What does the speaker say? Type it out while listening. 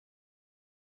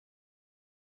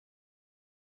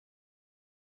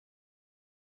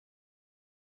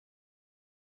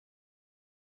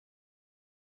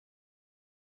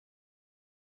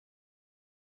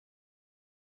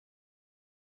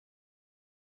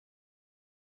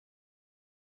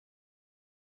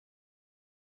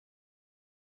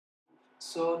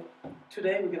So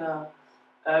today we're gonna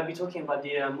be talking about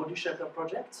the Modular Shelter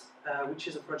project, which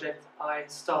is a project I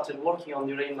started working on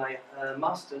during my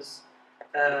masters,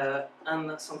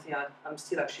 and something I'm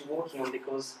still actually working on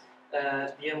because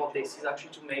the aim of this is actually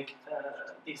to make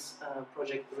this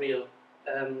project real.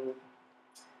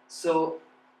 So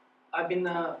I've been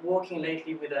working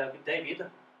lately with David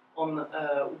on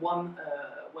one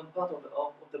part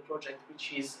of the project,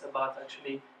 which is about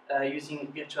actually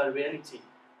using virtual reality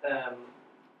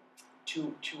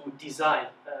to design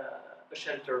a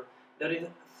shelter. There is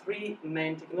three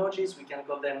main technologies. We can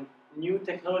call them new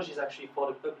technologies actually for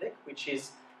the public, which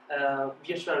is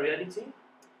virtual reality,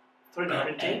 3D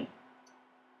printing,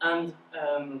 and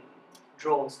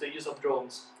drones, the use of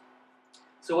drones.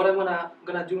 So what I'm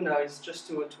gonna do now is just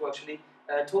to actually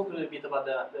talk a little bit about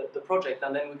the project,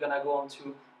 and then we're gonna go on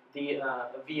to the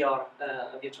VR,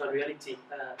 virtual reality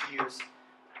use.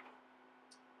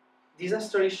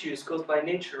 Disaster issues caused by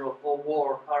nature or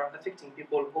war are affecting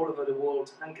people all over the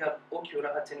world and can occur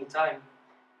at any time.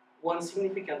 One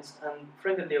significant and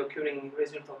frequently occurring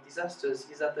result of disasters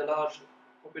is that a large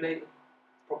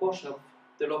proportion of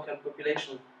the local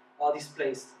population are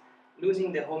displaced,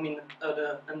 losing their home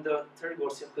under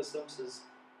terrible circumstances.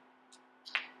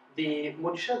 The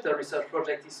Modular Shelter research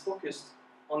project is focused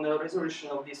on the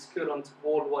resolution of this current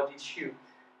worldwide issue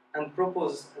and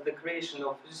propose the creation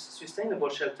of sustainable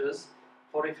shelters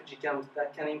for refugee camps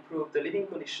that can improve the living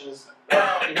conditions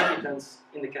of inhabitants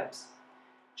in the camps.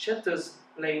 Shelters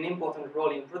play an important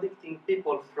role in protecting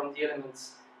people from the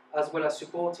elements, as well as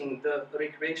supporting the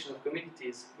recreation of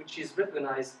communities, which is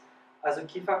recognized as a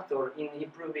key factor in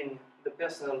improving the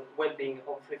personal well-being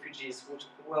of refugees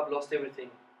who have lost everything.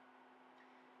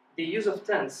 The use of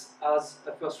tents as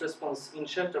a first response in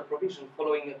shelter provision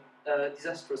following a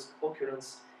disastrous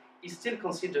occurrence is still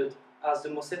considered as the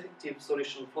most effective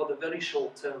solution for the very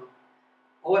short term.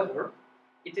 However,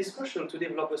 it is crucial to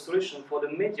develop a solution for the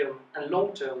medium and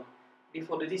long term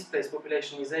before the displaced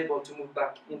population is able to move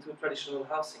back into traditional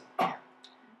housing.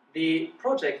 The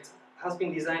project has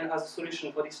been designed as a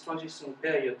solution for this transition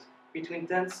period between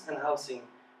tents and housing,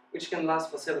 which can last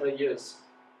for several years.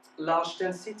 Large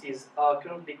tent cities are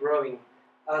currently growing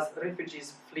as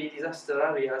refugees flee disaster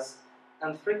areas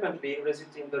and frequently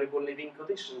result in very poor living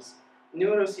conditions.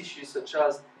 Numerous issues such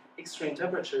as extreme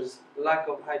temperatures, lack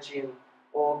of hygiene,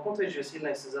 or contagious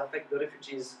illnesses affect the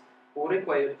refugees who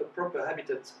require a proper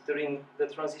habitat during the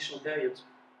transition period.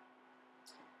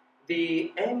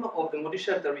 The aim of the Modular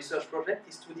Shelter research project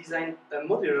is to design a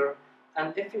modular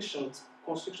and efficient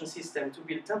construction system to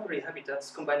build temporary habitats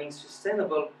combining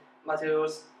sustainable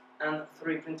materials and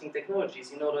 3D printing technologies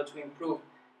in order to improve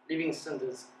living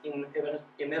standards in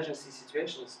emergency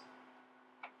situations.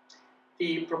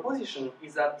 The proposition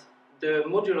is that the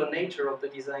modular nature of the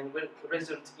design will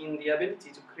result in the ability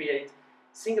to create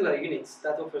singular units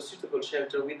that offer suitable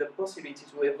shelter with the possibility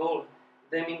to evolve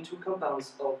them into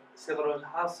compounds of several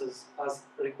houses as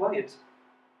required.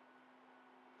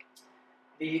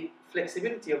 The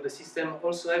flexibility of the system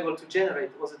also able to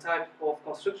generate other types of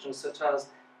constructions such as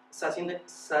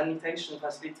sanitation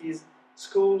facilities,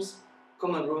 schools,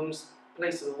 common rooms,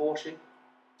 places of worship.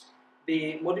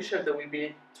 The Modular Shelter will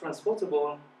be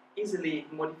transportable, easily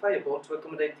modifiable to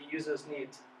accommodate the user's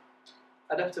needs,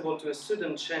 adaptable to a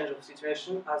sudden change of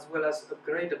situation, as well as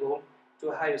upgradable to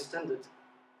a higher standard.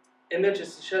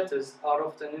 Emergency shelters are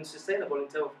often unsustainable in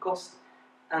terms of cost,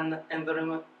 and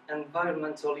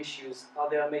environmental issues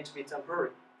are they are made to be temporary.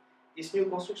 This new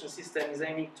construction system is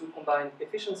aiming to combine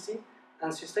efficiency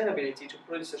and sustainability to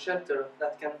produce a shelter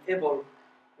that can evolve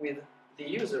with the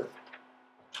user.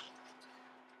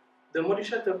 The Modular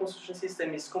Shelter construction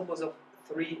system is composed of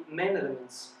three main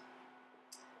elements,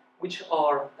 which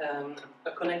are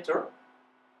a connector,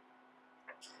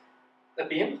 a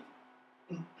beam,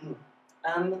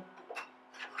 and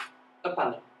a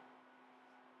panel,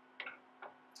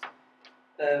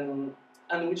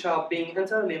 and which are being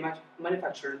entirely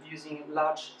manufactured using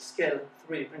large-scale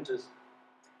 3D printers.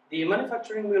 The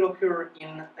manufacturing will occur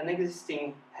in an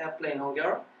existing airplane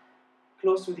hangar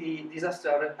close to the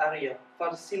disaster area,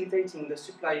 facilitating the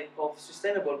supply of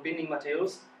sustainable building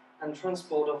materials and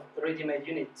transport of ready-made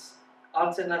units.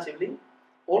 Alternatively,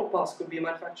 all parts could be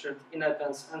manufactured in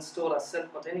advance and stored as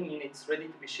self-containing units ready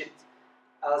to be shipped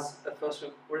as a first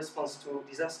response to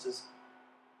disasters.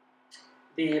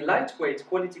 The lightweight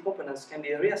quality components can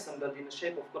be reassembled in the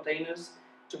shape of containers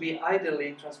to be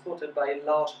ideally transported by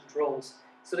large drones,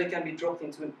 so they can be dropped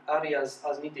into areas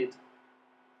as needed.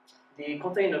 The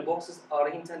container boxes are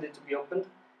intended to be opened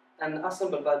and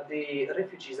assembled by the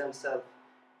refugees themselves.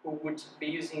 who would be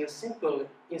using a simple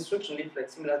instruction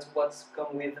leaflet similar to what's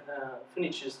come with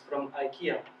furniture from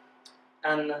IKEA.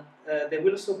 And there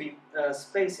will also be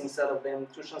space inside of them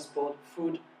to transport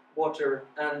food, water,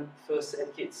 and first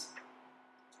aid kits.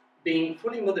 Being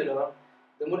fully modular,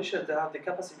 the module shelter have the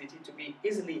capacity to be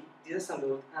easily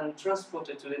disassembled and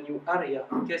transported to the new area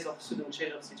in case of sudden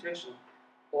change of situation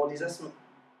or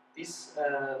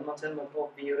dismantlement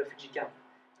of the refugee camp,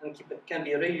 and can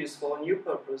be reused for a new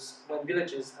purpose when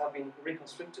villages have been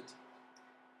reconstructed.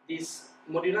 This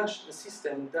modular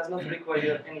system does not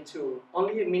require any tool,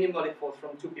 only a minimal effort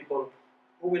from two people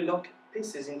who will lock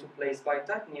pieces into place by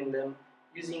tightening them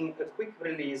using a quick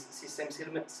release system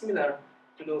similar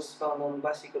to those found on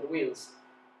bicycle wheels.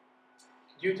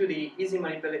 Due to the easy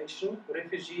manipulation,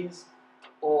 refugees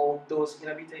or those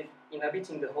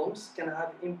inhabiting the homes can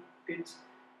have input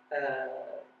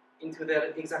into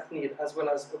their exact need as well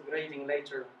as upgrading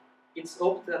later. It's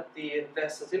hoped that the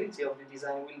versatility of the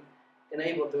design will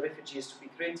enable the refugees to be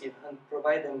creative and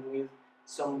provide them with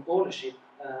some ownership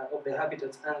of their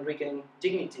habitat and regain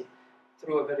dignity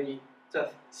through a very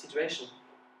tough situation.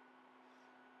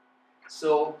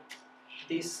 So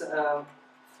this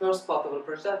first part of the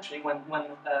project, actually, when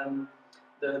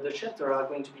the shelter are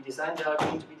going to be designed, they are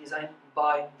going to be designed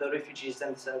by the refugees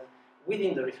themselves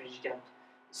within the refugee camp.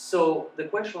 So the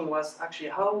question was actually,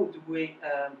 how do we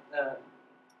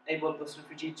enable those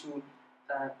refugees to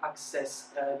access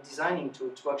designing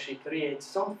to actually create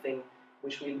something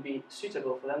which will be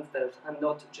suitable for themselves and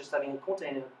not just having a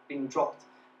container being dropped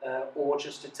or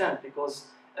just a tent, because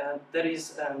there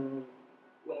is,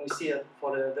 when we see it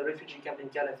for the refugee camp in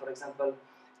Calais, for example,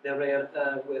 there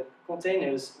were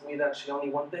containers with actually only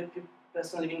one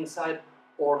person living inside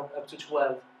or up to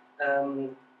 12.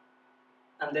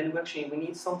 And then we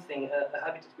need something, a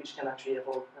habitat which can actually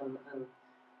evolve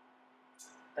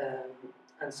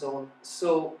and so on.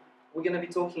 So we're going to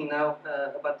be talking now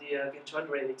about the virtual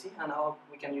reality and how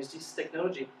we can use this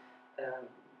technology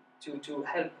to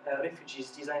help refugees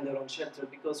design their own shelter.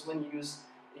 Because when you use,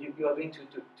 you are going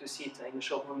to see it in the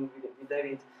shop room with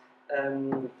David.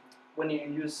 When you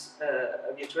use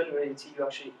virtual reality, you're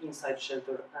actually inside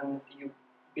shelter and you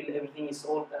build everything is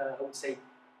all, I would say,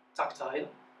 tactile.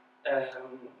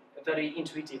 Very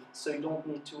intuitive, so you don't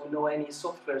need to know any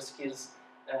software skills.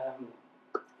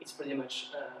 It's pretty much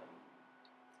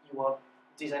you are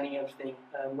designing everything,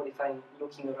 modifying,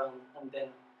 looking around, and then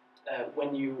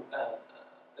when you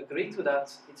agree to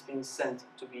that, it's being sent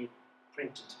to be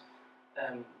printed.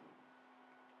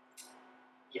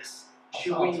 Yes.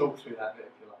 I'll talk through that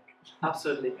bit if you like.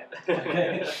 Absolutely.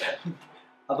 Okay.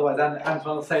 Otherwise,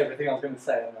 Antoine will say everything I was going to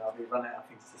say, and then I'll be running out of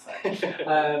things to say.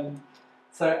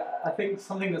 So I think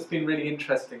something that's been really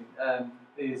interesting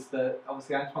is that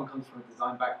obviously Antoine comes from a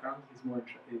design background. He's more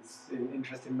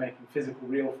interested in making physical,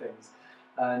 real things.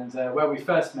 And where we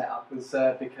first met up was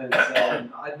because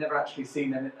I'd never actually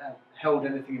seen held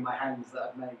anything in my hands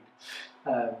that I'd made,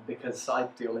 because I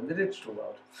deal in the digital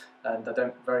world and I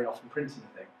don't very often print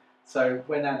anything. So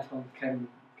when Antoine came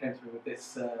to me with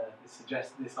this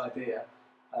idea.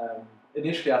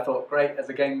 Initially I thought, great, as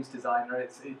a games designer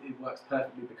it works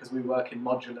perfectly because we work in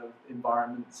modular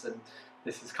environments and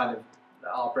this is kind of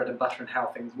our bread and butter and how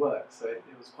things work, so it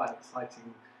was quite an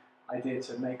exciting idea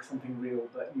to make something real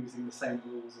but using the same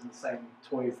rules and the same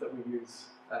toys that we use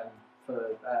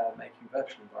for making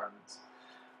virtual environments.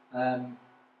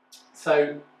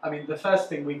 So, I mean, the first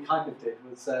thing we kind of did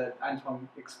was Antoine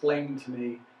explained to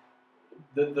me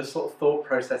the sort of thought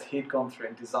process he'd gone through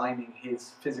in designing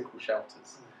his physical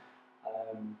shelters.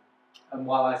 And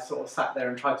while I sort of sat there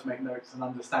and tried to make notes and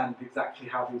understand exactly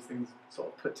how these things sort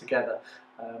of put together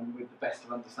with the best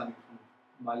of understanding from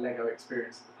my Lego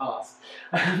experience of the past.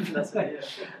 That's it,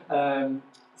 yeah.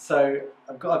 So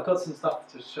I've got some stuff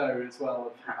to show as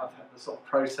well of the sort of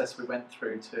process we went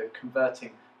through to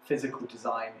converting physical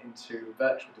design into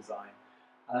virtual design.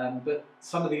 But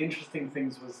some of the interesting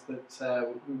things was that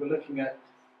we were looking at,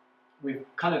 we've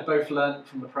kind of both learned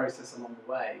from the process along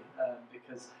the way,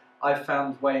 because I've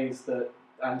found ways that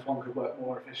Antoine could work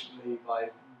more efficiently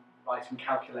by writing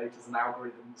calculators and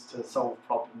algorithms to solve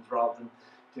problems rather than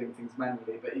doing things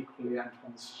manually, but equally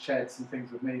Antoine's shared some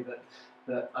things with me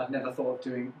that I'd never thought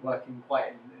of working quite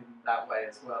in that way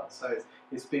as well. So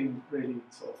it's been really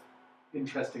sort of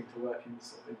interesting to work in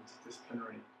sort of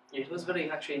interdisciplinary. It was very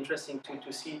actually interesting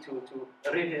to see to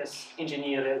reverse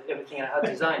engineer everything I had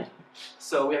designed.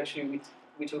 So we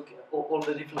took all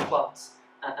the different parts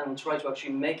and try to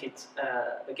actually make it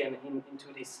again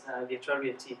into this virtual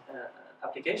reality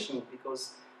application,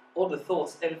 because all the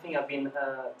thoughts, everything have been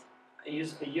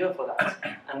used a year for that,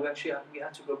 and we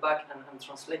had to go back and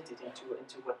translate it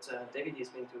into what David is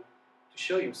going to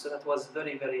show you. So that was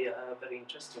very very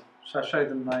interesting. Shall I show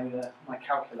them my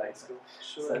calculator?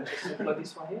 Sure. So, just plug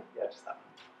this one here. Yeah, just that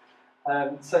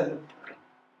one. So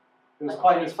it was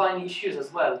quite fine issues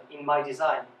as well in my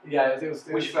design. Yeah, it was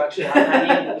which we actually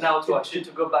I need now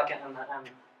to go back and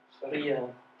re.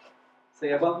 So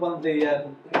yeah, one of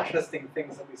the interesting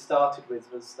things that we started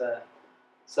with was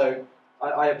so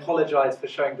I apologise for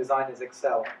showing designers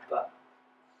Excel, but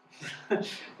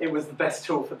it was the best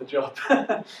tool for the job.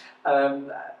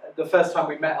 The first time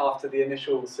we met after the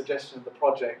initial suggestion of the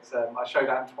project, I showed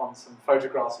Antoine some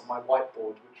photographs of my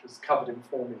whiteboard, which was covered in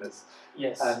formulas.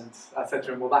 Yes. And I said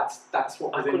to him, "Well, that's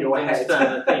what was in your head." I couldn't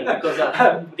understand the thing,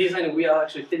 because design, we are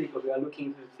actually physical. We are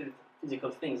looking into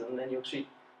physical things, and then you actually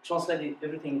translate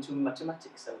everything into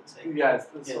mathematics, I would say. Yes,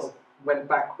 it sort of went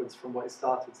backwards from what it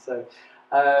started. So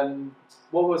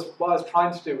what I was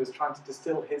trying to do was trying to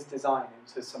distill his design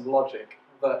into some logic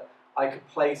that I could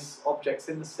place objects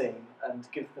in the scene and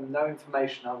give them no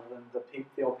information other than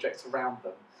the objects around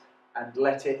them, and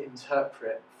let it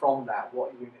interpret from that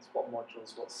what units, what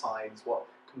modules, what sides, what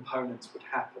components would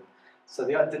happen. So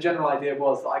the general idea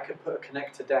was that I could put a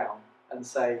connector down and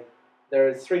say, there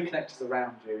are 3 connectors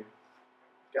around you,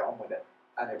 get on with it.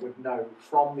 And it would know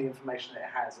from the information it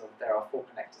has of there are 4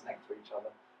 connectors next to each other,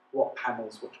 what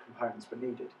panels, which components were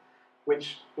needed.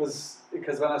 Which was,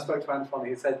 because when I spoke to Antoine,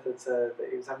 he said that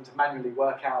he was having to manually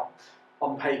work out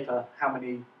on paper how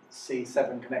many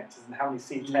C7 connectors and how many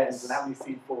C10s and how many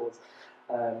C4s.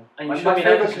 And my you showed me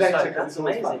favourite that, connector, that's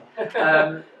amazing.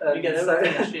 You get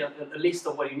everything, actually, a list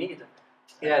of what you need.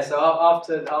 Yeah, so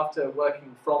after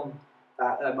working from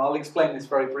that, I'll explain this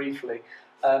very briefly.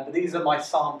 But these are my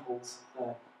samples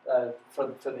for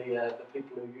the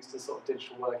people who are used to sort of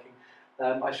digital working.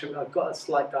 I've got a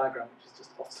slide diagram which is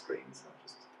just off screen, so I'll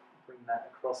just bring that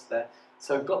across there.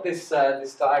 So I've got this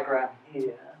this diagram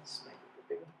here. Let's make it a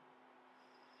bit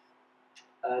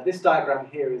bigger. This diagram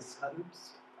here is other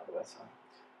way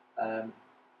side.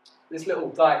 This little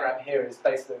diagram here is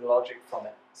basically the logic from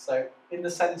it. So in the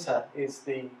centre is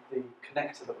the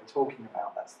connector that we're talking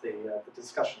about. That's the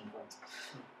discussion point.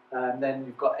 And then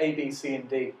you've got A, B, C, and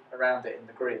D around it in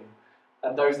the green,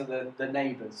 and those are the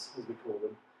neighbours, as we call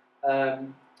them.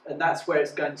 And that's where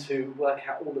it's going to work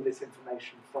out all of this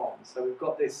information from. So we've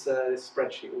got this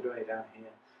spreadsheet all the way down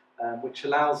here, which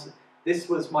allows. This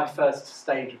was my first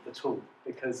stage of the tool,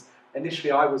 because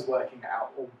initially I was working it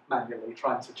out all manually,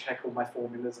 trying to check all my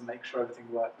formulas and make sure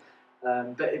everything worked.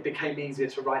 But it became easier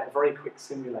to write a very quick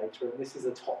simulator, and this is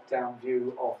a top-down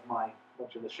view of my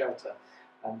modular shelter.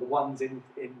 And the ones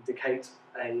indicate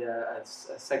a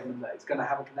segment that it's going to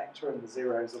have a connector, and the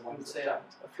zeros are ones that don't.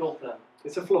 A floor plan.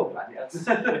 It's a floor plan, yes.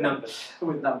 With numbers.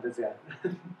 With numbers, yeah.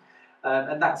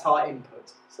 And that's our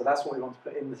input. So that's what we want to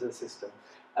put into the system.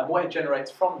 And what it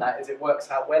generates from that is it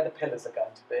works out where the pillars are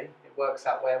going to be. It works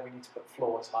out where we need to put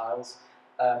floor tiles.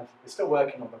 We're still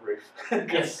working on the roof.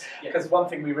 Because one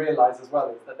thing we realised as well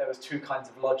is that there was 2 kinds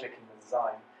of logic in the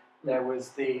design. There was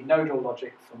the nodal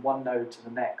logic from one node to the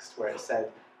next, where it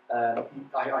said,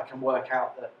 I can work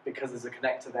out that because there's a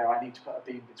connector there, I need to put a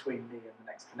beam between me and the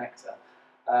next connector.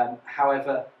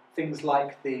 However, things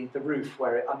like the roof,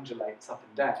 where it undulates up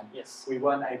and down, we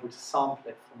weren't able to sample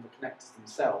it from the connectors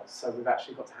themselves, so we've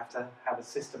actually got to have a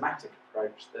systematic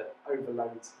approach that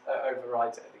overrides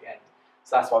it at the end.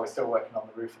 So that's why we're still working on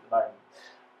the roof at the moment.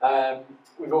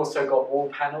 We've also got wall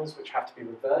panels which have to be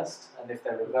reversed, and if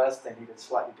they're reversed they need a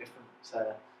slightly different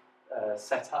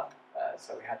setup,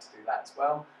 so we had to do that as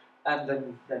well, and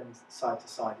then side to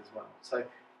side as well. So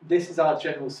this is our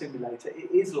general simulator.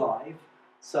 It is live,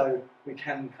 so we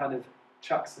can kind of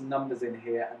chuck some numbers in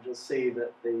here, and you'll see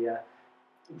that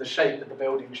the shape of the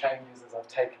building changes as I've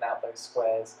taken out those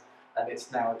squares, and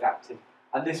it's now adapted.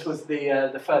 And this was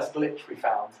the first glitch we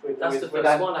found. That's the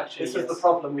first one, actually. This was the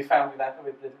problem we found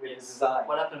with the design.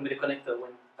 What happened with the connector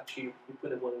when actually we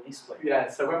put it on this way? Yeah,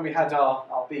 so when we had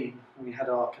our beam, when we had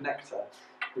our connector,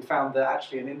 we found that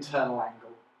actually an internal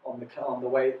angle on the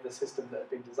way the system that had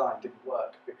been designed didn't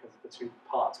work, because the 2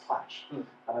 parts clash and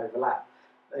overlap.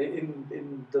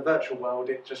 In the virtual world,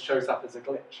 it just shows up as a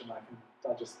glitch, and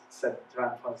I just said to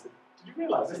Antoine, did you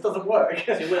realise this doesn't work?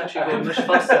 So it will actually go much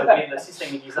faster with the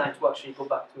system you designed to actually go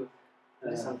back to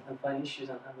this and find issues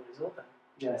and resolve them.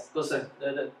 Yes. Because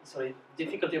the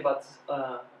difficulty about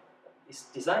this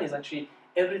design is actually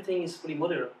everything is fully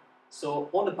modular. So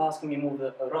all the parts can be moved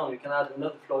around. You can add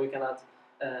another floor, you can add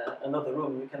another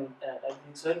room, you can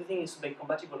so everything is to be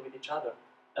compatible with each other,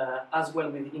 as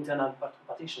well with internal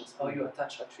partitions. How you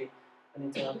attach actually an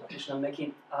internal partition and make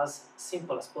it as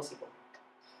simple as possible.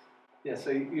 Yeah,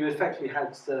 so you effectively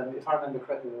had, if I remember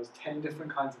correctly, there was 10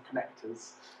 different kinds of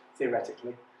connectors,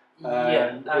 theoretically,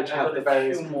 which have the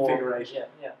various configurations.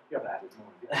 Yeah. You haven't added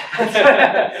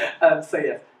more. So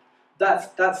yes,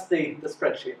 that's the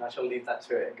spreadsheet, and I shall leave that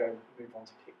to it and move on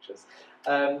to pictures.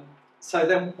 So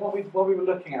then what we were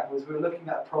looking at was we were looking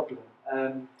at a problem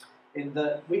in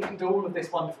that we can do all of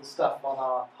this wonderful stuff on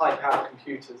our high-powered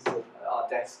computers and our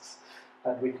desks,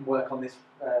 and we can work on this,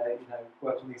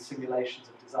 work on these simulations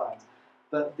of designs.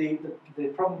 But the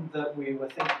problem that we were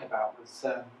thinking about was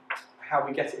how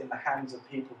we get it in the hands of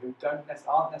people who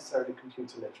aren't necessarily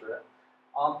computer literate,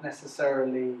 aren't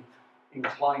necessarily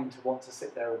inclined to want to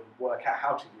sit there and work out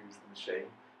how to use the machine,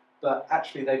 but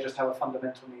actually they just have a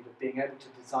fundamental need of being able to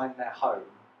design their home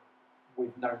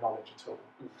with no knowledge at all.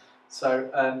 So,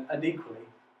 and equally,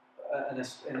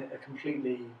 in a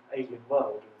completely alien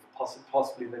world,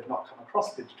 possibly they've not come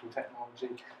across digital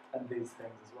technology and these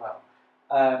things as well.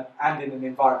 And in an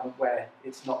environment where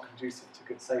it's not conducive to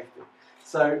good safety.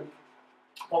 So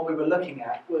what we were looking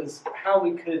at was how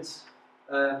we could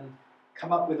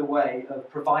come up with a way of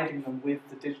providing them with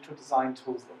the digital design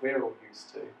tools that we're all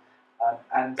used to,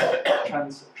 and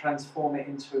transform it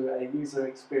into a user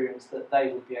experience that they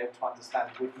would be able to understand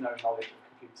with no knowledge of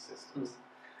computer systems.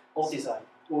 Or design.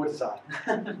 Or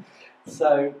design.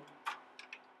 So,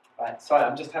 right, sorry,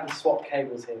 I'm just having to swap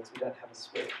cables here because we don't have a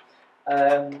switch.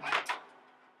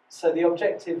 So the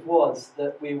objective was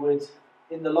that we would,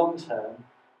 in the long term,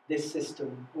 this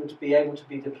system would be able to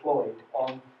be deployed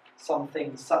on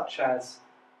something such as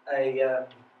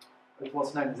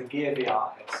what's known as a Gear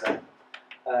VR headset,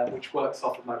 which works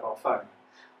off a mobile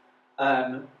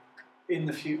phone. In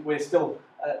the future, we're still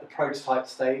at the prototype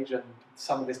stage, and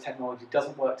some of this technology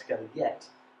doesn't work together yet,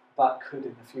 but could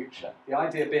in the future. The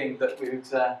idea being that we would,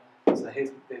 so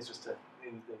here's just a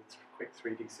quick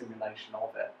 3D simulation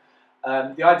of it.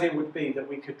 The idea would be that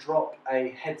we could drop a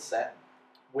headset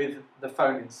with the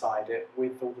phone inside it,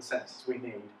 with all the sensors we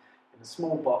need, in a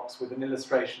small box with an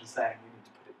illustration saying you need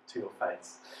to put it to your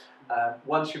face.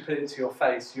 Once you put it to your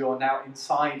face, you're now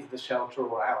inside the shelter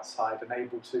or outside and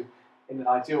able to, in an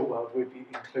ideal world, would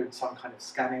include some kind of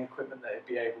scanning equipment that would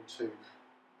be able to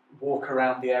walk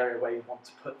around the area where you want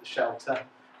to put the shelter.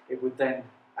 It would then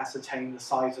ascertain the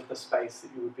size of the space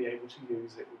that you would be able to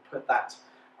use. It would put that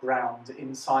ground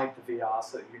inside the VR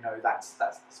so that you know that's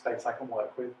the space I can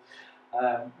work with.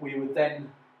 We would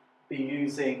then be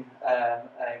using,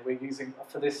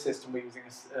 for this system, we're using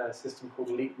a system called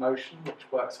Leap Motion, which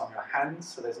works on your hands,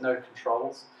 so there's no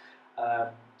controls.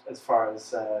 As far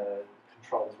as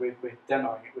controls, we're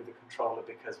demoing it with a controller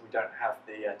because we don't have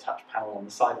the touch panel on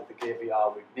the side of the Gear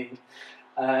VR we need.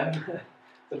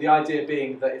 But the idea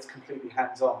being that it's completely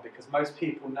hands-on, because most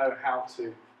people know how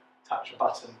to touch a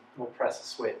button or press a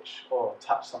switch or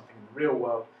touch something in the real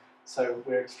world, so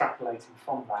we're extrapolating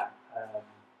from that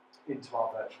into our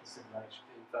virtual simulation,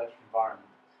 virtual environment.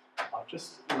 I'll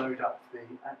just load up the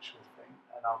actual thing,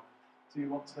 and do you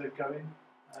want to go in?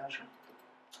 Sure.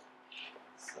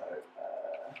 So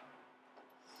I'm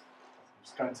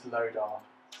just going to load our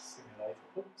simulator.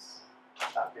 Oops,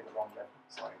 that'd be the wrong level.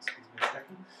 Sorry, excuse me a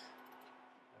second.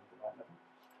 Load the right level.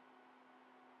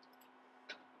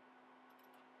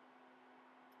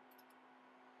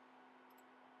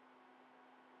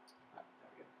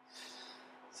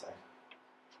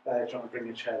 Do you want to bring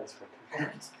your chair this way?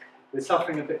 We're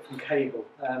suffering a bit from cable.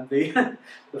 The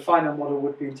final model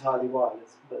would be entirely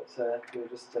wireless, but we're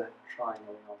just trying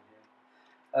going on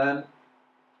here.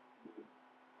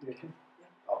 You okay?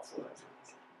 Yeah. I'll sort that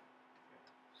out.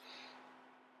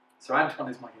 So Antoine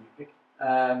is my guinea pig.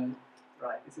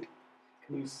 Right, is it?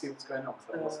 Can you see what's going on?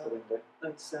 Because I've lost the window.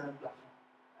 It's black.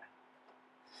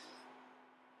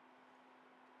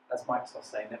 As Microsoft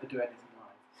say, never do anything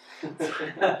live.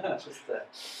 Just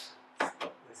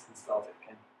stop this and start it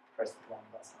again. Press the wrong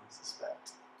button, I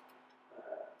suspect.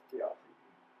 We are.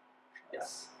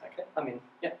 Yes. Okay. I mean,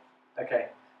 yeah. Okay.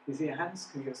 Can you see your hands?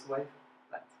 Can you give us a wave?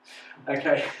 Right.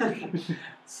 Okay.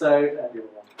 So you'll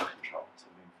want control to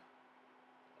move.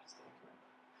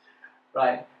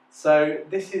 Right. So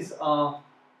this is our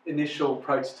initial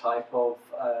prototype of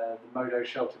the Modo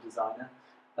Shelter Designer.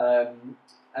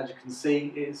 As you can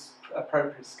see, it's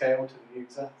appropriate scale to the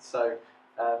user. So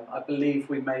I believe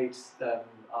we made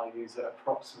our user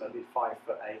approximately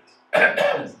 5'8",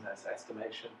 as an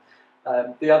estimation.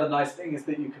 The other nice thing is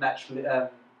that you can actually,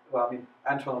 well, I mean,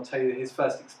 Antoine will tell you his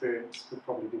first experience would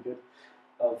probably be good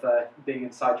of being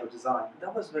inside your design.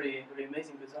 That was very, very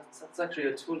amazing, because that's actually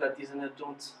a tool that designers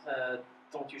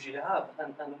don't usually have,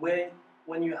 and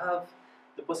when you have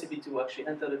the possibility to actually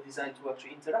enter the design, to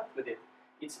actually interact with it,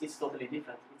 it's totally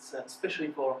different. It's especially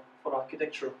for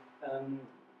architecture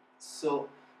So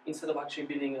instead of actually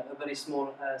building a very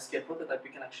small scale prototype, we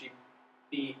can actually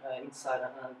be inside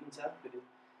and interact with it.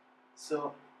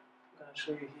 So I'm going to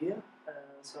show you here.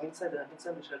 So I'm inside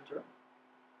the shelter.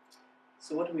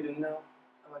 So what are we doing now?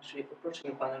 I'm actually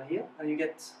approaching the panel here, and you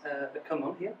get a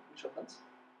command here, which opens.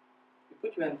 You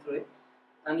put your hand through it,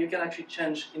 and you can actually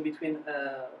change in between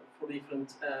 4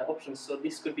 different options. So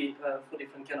this could be 4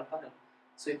 different kind of panel.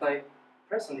 So if I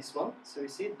press on this one, so you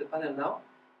see the panel now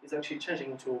is actually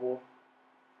changing into a wall.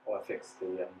 Or I fix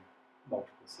the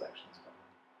multiple selections panel.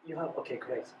 You have, okay,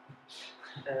 great.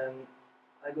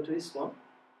 I go to this one,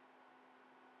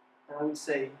 and I would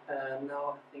say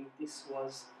now I think this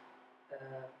was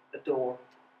a door.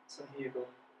 So here you go.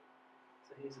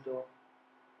 So here's the door.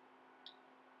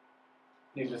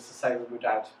 Needless to say, we would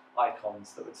add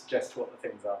icons that would suggest what the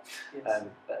things are. Yes.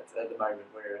 But at the moment,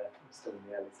 we're still in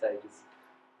the early stages.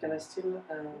 Can I still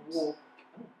walk?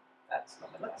 That's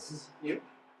not meant to happen. That's you.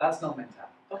 That's not meant to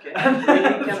happen. Okay.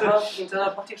 We can have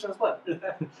internal partition as well.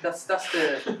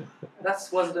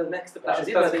 That's was the next approach.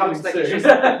 That's coming soon.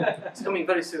 It's coming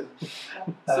very soon.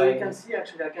 So you can see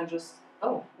actually I can just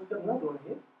we've got another one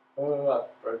here. Oh,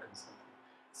 I've broken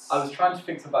something. I was trying to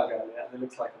fix a bug earlier, and it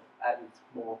looks like I've added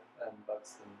more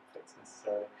bugs than fixed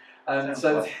necessarily.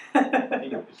 So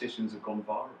your petitions have gone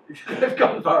viral. they've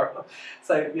gone viral.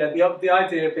 So yeah, the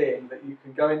idea being that you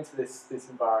can go into this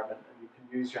environment and you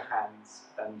can use your hands,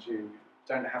 and you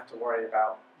don't have to worry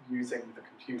about using the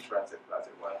computer as it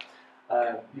were.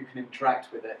 You can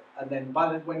interact with it, and then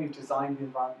when you've designed the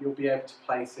environment, you'll be able to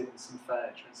place in some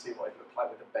furniture and see what it looks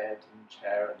like with a bed and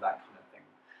chair and that kind of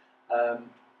thing.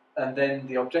 And then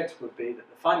the objective would be that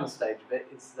the final stage of it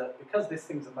is that because this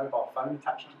thing's a mobile phone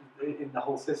attached in the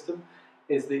whole system,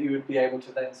 is that you would be able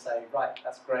to then say, right,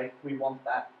 that's great, we want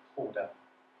that order.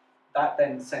 That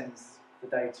then sends the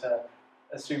data,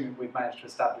 assuming we've managed to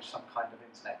establish some kind of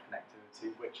internet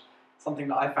connectivity, which something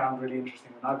that I found really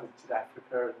interesting when I visited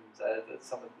Africa and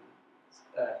some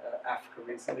of Africa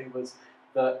recently was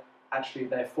that actually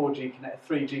their 3G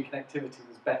connectivity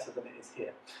was better than it is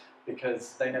here,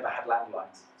 because they never had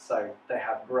landlines, so they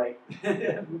have great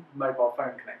mobile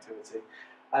phone connectivity.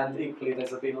 And equally,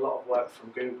 there's been a lot of work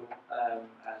from Google and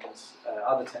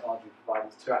other technology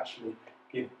providers to actually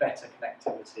give better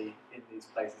connectivity in these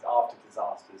places after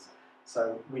disasters.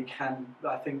 So we can,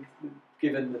 I think,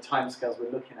 given the timescales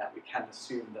we're looking at, we can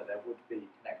assume that there would be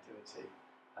connectivity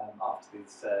after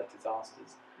these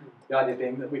disasters. The idea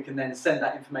being that we can then send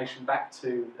that information back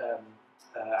to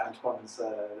Antoine's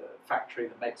factory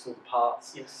that makes all the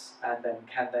parts, yes, and then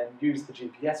can then use the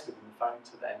GPS within the phone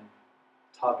to then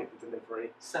target the delivery.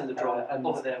 Send the drone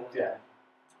over there. Yeah.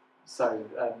 So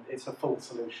it's a full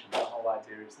solution. The whole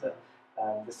idea is that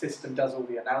the system does all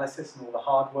the analysis and all the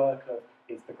hard work of,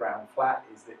 is the ground flat,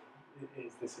 is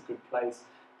this a good place,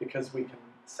 because we can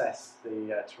assess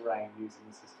the terrain using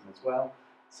the system as well.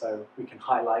 So we can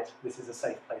highlight this is a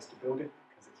safe place to build it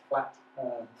because it's flat.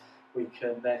 We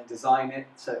can then design it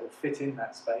so it will fit in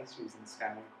that space using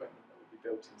scanning equipment that will be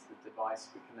built into the device.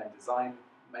 We can then design,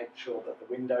 make sure that the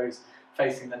windows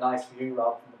facing the nice view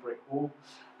rather than the brick wall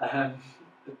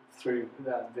through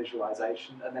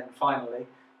visualization. And then finally,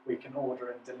 we can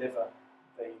order and deliver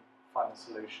the final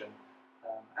solution.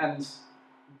 And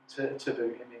to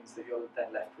boot, it means that you're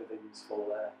then left with a useful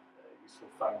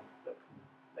phone that can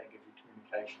then give you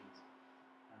communications.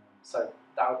 So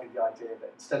that would be the idea,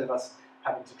 that instead of us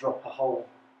having to drop a whole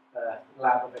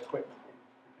lab of equipment in,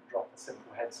 we can drop a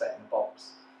simple headset in a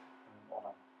box on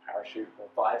a parachute or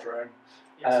via drone,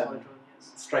 yes.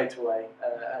 Straight away,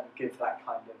 and give that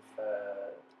kind of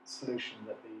solution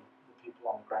that the people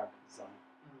on the ground can design.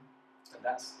 And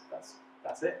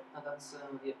that's it. And that's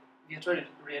virtual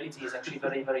reality is actually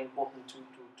very, very important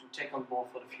to take on board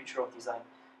for the future of design,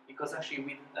 because actually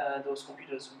with those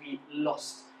computers we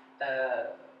lost the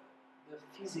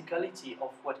physicality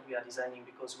of what we are designing,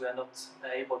 because we are not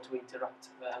able to interact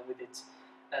with it,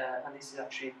 and this is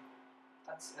actually,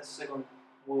 that's a second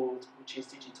world which is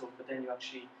digital, but then you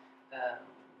actually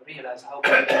realize how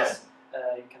big it is.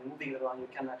 You can move it around, you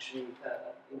can actually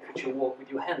in future work with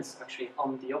your hands actually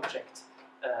on the object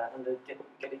and then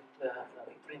get it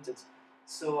printed.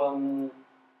 So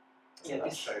yeah,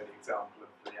 let's show the example of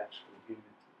the actual unit.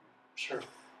 Sure.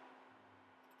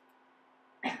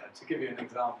 To give you an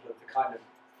example of the kind of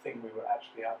thing we were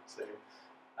actually up to.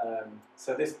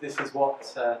 So this is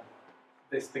what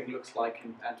this thing looks like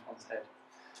in Antoine's head.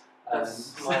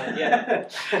 Yeah.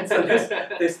 So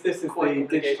this is the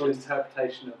digital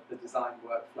interpretation of the design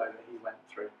workflow that he went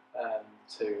through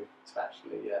to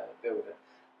actually build it.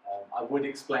 I would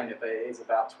explain it, but it is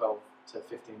about 12 to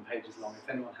 15 pages long. If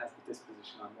anyone has the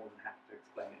disposition, I'm more than happy to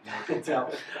explain it in more detail.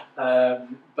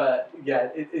 But yeah,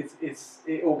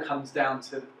 it all comes down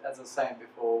to, as I was saying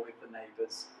before, with the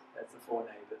neighbours. There's the 4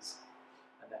 neighbours,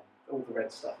 and then all the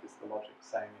red stuff is the logic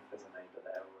saying if there's a neighbour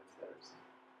there or if there isn't.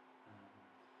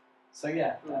 So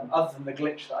yeah, other than the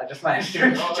glitch that I just managed to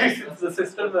introduce into the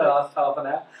system the last half an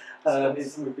hour,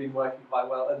 we've been working quite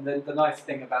well. And then the nice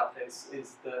thing about this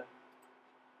is that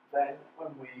then when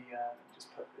we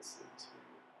just put this into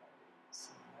a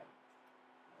simulate,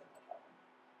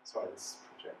 sorry, this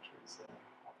projector is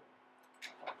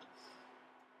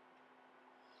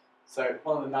so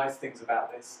one of the nice things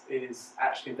about this is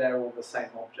actually they're all the same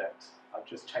object. I've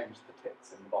just changed the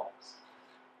ticks in the box.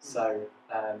 So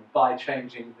by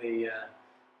changing the,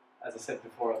 as I said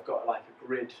before, I've got like a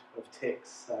grid of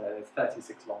ticks. It's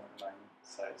 36 long at the moment,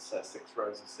 so it's 6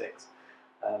 rows of 6.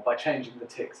 By changing the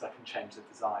ticks, I can change the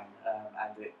design,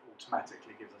 and it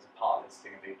automatically gives us a part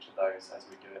listing of each of those as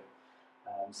we do it.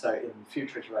 So in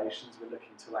future iterations, we're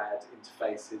looking to add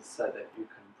interfaces so that you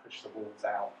can push the walls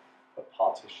out, put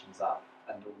partitions up,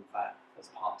 and all of that as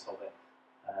part of it.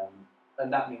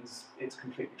 And that means it's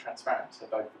completely transparent to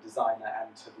both the designer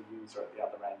and to the user at the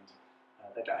other end.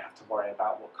 They don't have to worry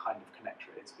about what kind of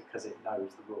connector it is because it knows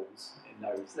the rules. It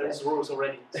knows there's rules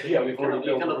already. So yeah, we've already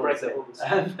built you cannot break the rules.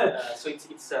 rules. So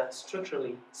it's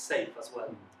structurally safe as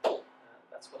well.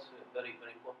 That's what's very,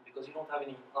 very important because you don't have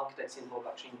any architects involved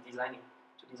actually in designing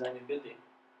to design a building.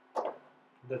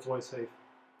 That's why safe.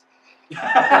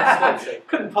 That's why safe.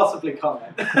 Couldn't possibly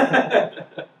comment.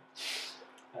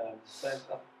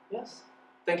 Yes.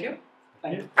 Thank you.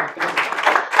 Thank you. I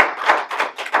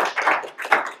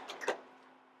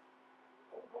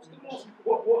was going to ask,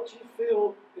 what do you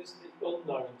feel is the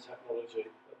unknown technology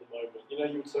at the moment? You know,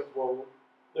 you would say, well,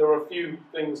 there are a few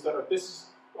things that are, this is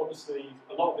obviously,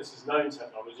 a lot of this is known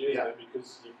technology, isn't it?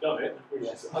 Because you've done it, which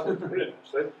is brilliant,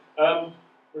 actually.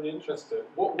 Really interesting.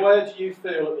 Where do you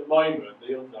feel at the moment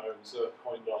the unknowns are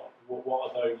kind of, what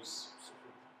are those sort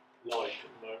of like at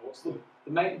the moment? What's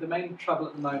the main trouble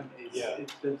at the moment is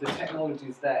the technology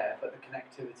is there, but the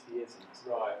connectivity isn't.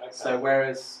 Right. Okay. So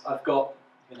whereas I've got,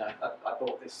 you know, I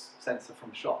bought this sensor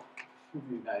from shop.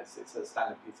 You know, it's a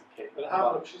standard piece of kit. And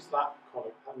how much is that?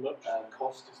 How much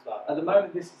cost is that? At the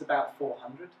moment, this is about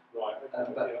 400. Right.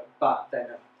 Okay. But then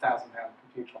a £1,000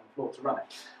 computer on the floor to run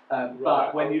it. Right,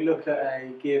 but when you look at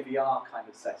a Gear VR kind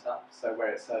of setup, so where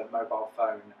it's a mobile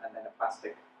phone and then a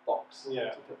plastic box to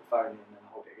put the phone in and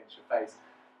hold it against your face,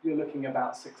 you're looking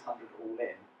about 600 all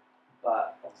in.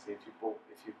 But obviously, if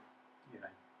you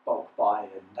bulk buy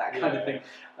and that kind of thing,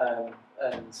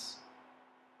 and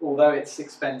although it's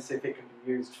expensive, it can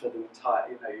be used for the entire.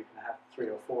 You know, you can have 3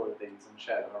 or 4 of these and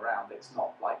share them around. It's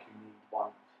not like you need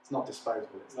one. It's not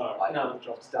disposable. It's not like the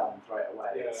job's done and throw it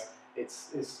away. Yeah.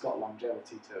 It's got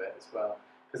longevity to it as well.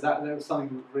 Because there was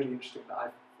something really interesting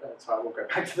that sorry, I will go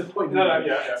back to the point.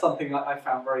 Something I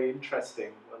found very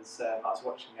interesting was I was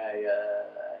watching a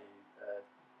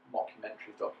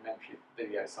documentary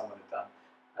video someone had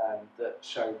done that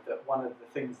showed that one of the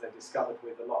things they discovered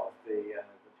with a lot of the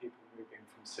people moving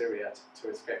from Syria to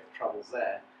escape the troubles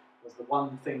there was the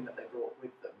one thing that they brought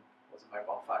with them was a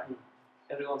mobile phone.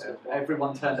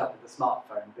 Everyone turned up with a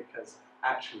smartphone because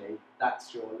actually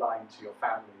that's your line to your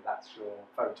family, that's your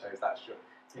photos, that's your.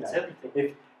 It's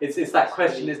everything. If it's that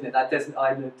question, isn't it? That doesn't.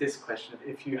 I know this question of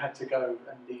if you had to go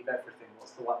and leave everything,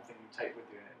 what's the one thing you take with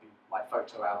you? And it'd be my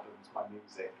photo albums, my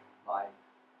music, my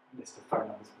list of phone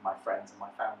numbers for my friends and my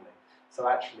family. So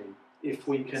actually, if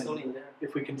we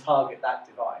can target that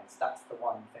device, that's the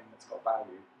one thing that's got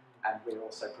value, and we're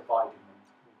also providing them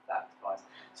with that device.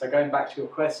 So going back to your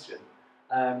question,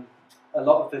 a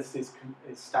lot of this is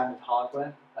standard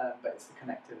hardware, but it's the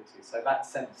connectivity. So that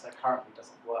sensor currently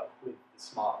doesn't work with the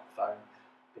smartphone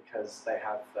because they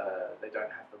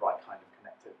don't have the right kind of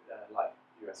connected, like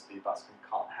USB bus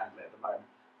can't handle it at the moment,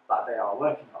 but they are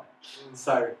working on it.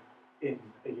 So in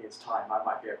a year's time, I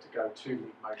might be able to go to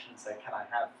Leap Motion and say, can I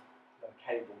have the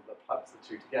cable that plugs the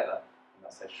two together? And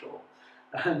they'll say, sure.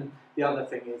 And the other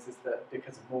thing is that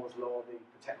because of Moore's law, the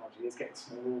technology is getting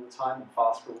smaller all the time and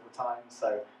faster all the time.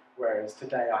 So whereas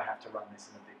today I have to run this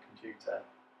in a big computer,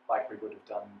 like we would have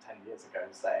done 10 years ago,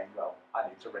 saying, well, I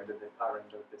need to render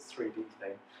this 3D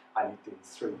thing. I need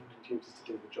these 3 computers to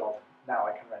do the job. Now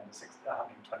I can render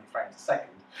 120 frames a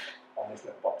second on this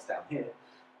little box down here.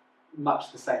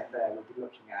 Much the same there, we'll be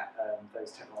looking at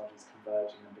those technologies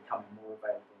converging and becoming more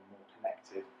available and more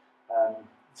connected.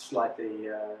 It's like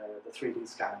the 3D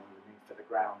scanner underneath for the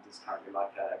ground is currently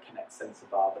like a Connect sensor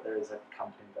bar, but there is a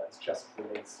company that has just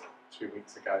released 2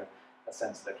 weeks ago a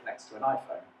sensor that connects to an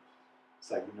iPhone.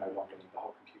 So you no longer need the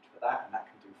whole computer for that, and that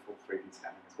can do full 3D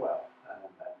scanning as well,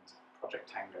 and Project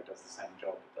Tango does the same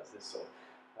job. It does this sort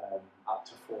of up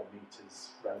to 4 meters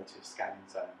relative scanning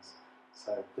zones.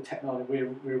 So the technology,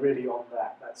 we're really on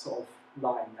that sort of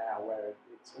line now where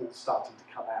it's all starting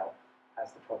to come out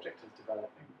as the project is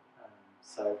developing.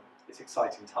 So it's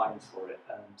exciting times for it.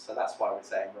 So that's why we're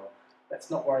saying, well, let's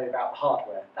not worry about the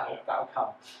hardware. That'll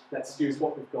come. Let's use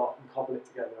what we've got and cobble it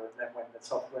together, and then when the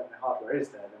software and the hardware is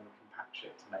there, then we can patch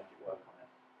it to make it work on it.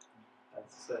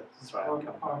 That's right.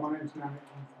 Hi, my name's Nanik.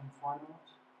 I'm from Fine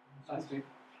Arts. Nice to meet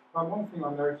you. One thing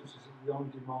I noticed is that the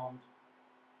on-demand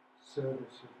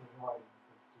service you're providing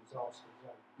for disaster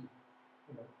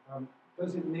zones,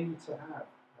 does it need to have?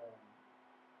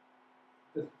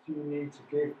 Do you need to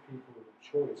give people the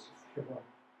choice if they want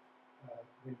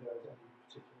windows in any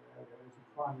particular area? Is the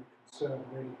primary concern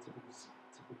really to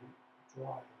be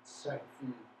dry and safe?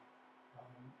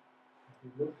 Have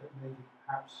you looked at maybe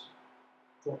perhaps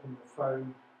dropping the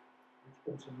phone,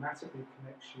 which automatically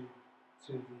connects you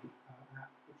to the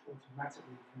app, which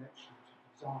automatically connects you to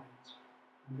designs,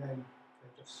 and then they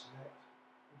just select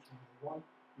which one they want,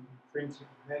 you can print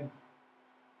it, and then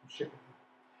you ship it.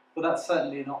 Well, that's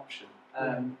certainly an option.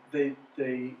 The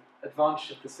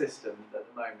advantage of the system at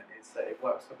the moment is that it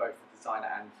works for both the designer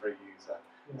and for a user.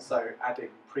 Yeah. So adding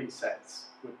presets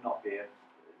would not be a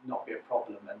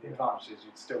problem, and the advantage is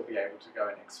you'd still be able to go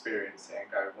and experience it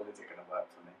and go, well, is it going to work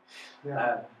for me?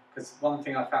 Because one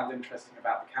thing I found interesting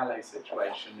about the Calais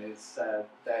situation is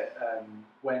that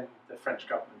when the French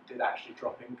government did actually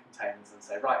drop in containers and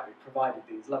say, right, we've provided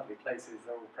these lovely places,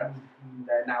 they're all prepped,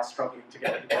 they're now struggling to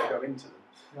get people to go into them.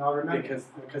 Yeah, I remember.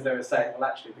 Because they were saying, well,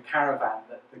 actually, the caravan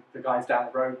that the guys down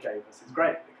the road gave us is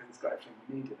great because it's got everything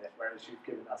we need in it, whereas you've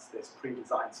given us this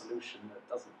pre-designed solution that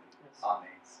doesn't meet our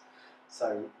needs.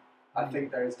 So I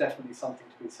think there is definitely something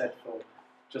to be said for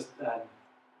just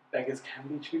beggars can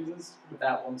be choosers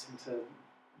without wanting to,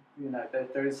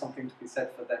 there is something to be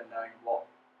said for them knowing what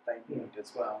they need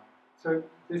as well. So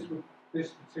this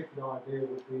particular idea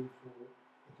would be for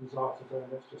a disaster zone.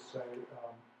 Let's just say you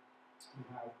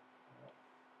have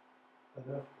an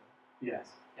earthquake. Yes.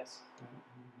 And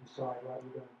you decide, right,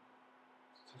 we're going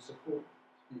to support.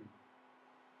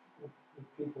 Would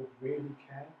people really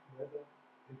care whether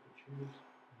people choose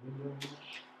window?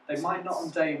 They might not on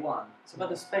day one. It's about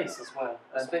the space as well.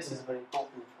 The space is very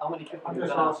important. How many people I'm are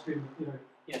just gonna asking,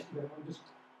 I'm just,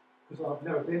 because I've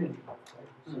never been in an earthquake,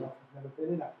 so I've never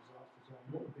been in that disaster zone.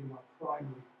 What would be my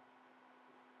primary,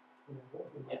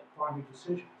 primary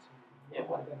decisions?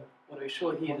 What we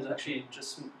show here is actually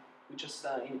we just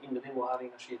in the demo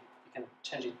having actually you can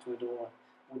change it to do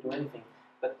anything.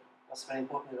 But what's very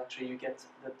important is actually you get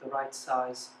the right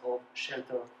size of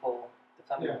shelter for the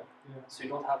family. So you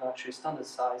don't have actually standard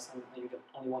size and you get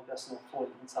only one person fall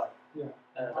inside.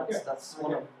 That's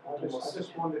one of the most. I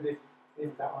just wondered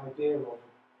if that idea of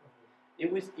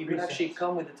it will actually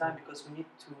come with the time because we need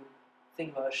to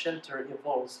think about shelter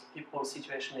evolves, people's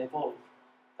situation evolve,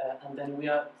 and then we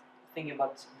are thinking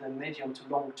about the medium to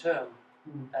long term.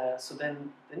 So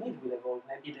then the need will evolve.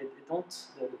 Maybe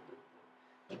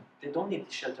they don't need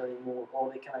the shelter anymore,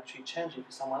 or they can actually change it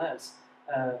to someone else.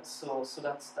 So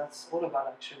that's all about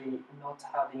actually not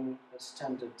having a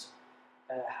standard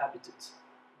habitat,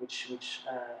 which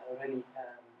really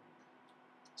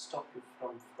stop you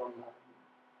from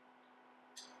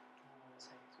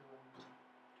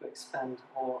to expand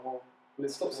or. Well,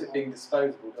 it stops it being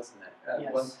disposable, doesn't it?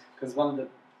 Yes. Because one of the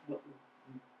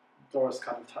Doris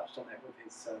kind of touched on it with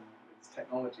his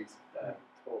technologies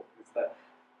talk, is that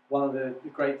one of the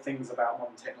great things about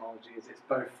modern technology is it's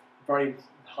both very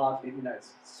hardly,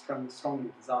 it's strongly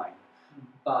designed,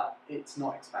 but it's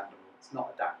not expandable, it's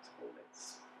not adaptable.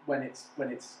 It's when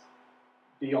it's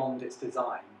beyond its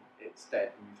design, it's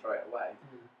dead and you throw it away.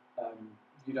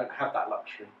 You don't have that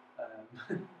luxury.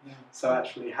 So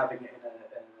actually having it in an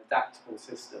adaptable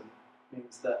system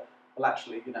means that, well,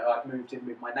 actually, I've moved in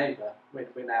with my neighbour.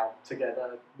 We're now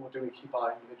together. What do we keep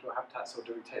our individual habitats, or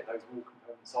do we take those wall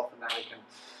components off, and now we can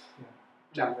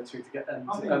jam the two together?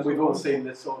 And we've all seen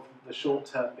the sort of the short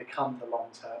term become the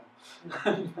long term.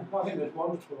 I think there's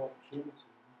wonderful opportunity.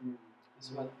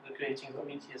 As well, we're creating a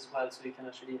community as well, so we can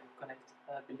actually connect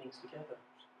buildings together.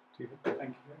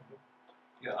 Thank you.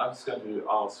 Yeah, I was going to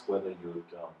ask whether you'd,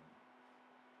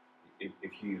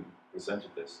 if you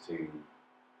presented this to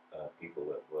people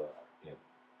that were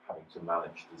having to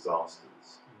manage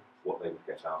disasters, what they would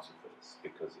get out of this,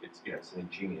 because it's an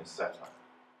ingenious setup.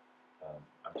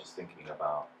 I'm just thinking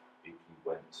about if you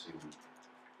went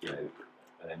to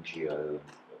an NGO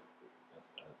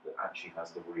that actually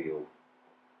has the real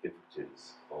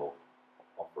difficulties of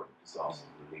offering disaster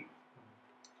relief,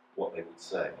 what they would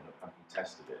say, and have you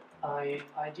tested it?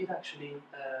 I did actually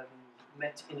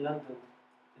met in London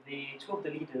two of the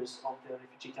leaders of the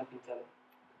refugee camp in Calais.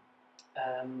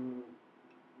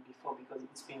 Before, because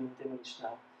it's been demolished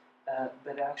now.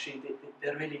 But actually,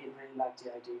 they really liked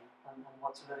the idea. And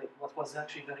what was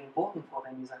actually very important for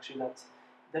them is actually that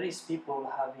there is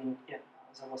people having,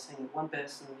 as I was saying, one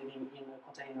person living in a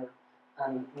container,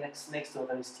 and next door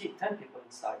there is 10 people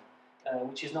inside,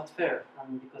 which is not fair.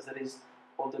 And because there is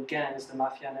all the gangs, the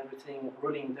mafia, and everything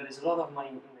ruling, there is a lot of money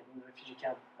in the refugee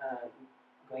camp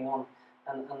going on,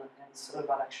 and it's all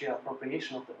about actually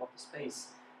appropriation of the space.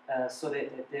 So they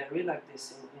really like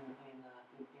this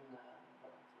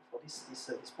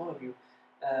for this point of view,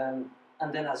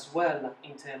 and then as well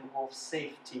in terms of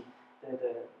safety,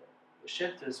 the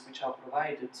shelters which are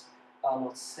provided are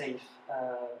not safe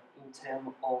in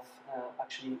terms of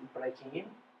actually breaking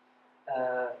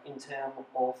in terms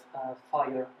of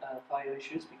fire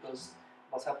issues, because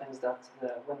what happens that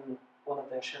when one of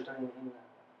their shelters in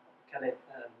Calais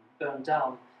burned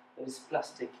down, there is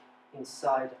plastic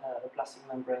inside a plastic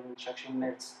membrane which actually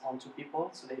melts onto people,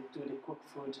 so they cook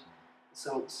food.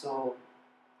 So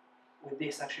with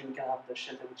this actually we can have the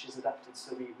shelter which is adapted,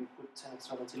 so we put an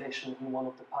extra ventilation in one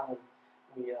of the panels.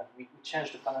 We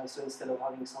change the panel, so instead of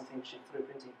having something which is 3D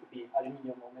printing, it could be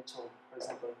aluminium or metal, for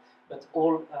example, but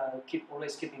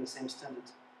always keeping the same standard.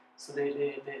 So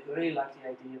they really like the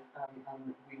idea,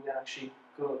 and we were actually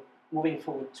moving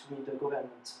forward to meet the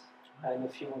government in a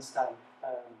few months' time.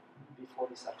 Before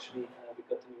this actually, we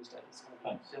got the news that it's going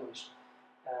to be demolished.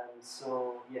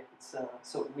 So yeah, it's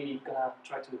so we're gonna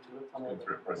try to look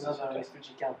for another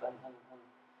refugee camp and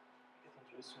get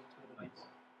introduced to the people.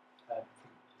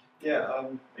 Yeah,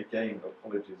 again,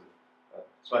 apologies,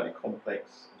 slightly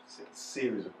complex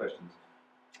series of questions.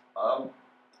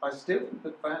 I still think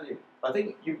the value, I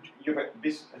think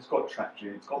this has got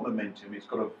traction, it's got momentum, it's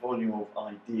got a volume of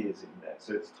ideas in there,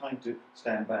 so it's time to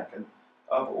stand back. And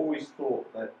I've always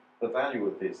thought that the value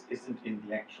of this isn't in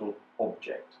the actual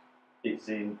object, it's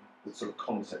in the sort of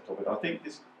concept of it. I think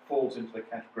this falls into the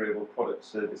category of a product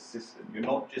service system. You're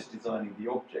not just designing the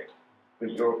object,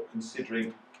 but you're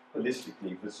considering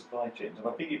holistically the supply chains. And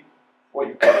I think what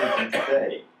you're presenting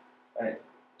today,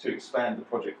 to expand the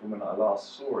project from when I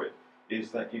last saw it,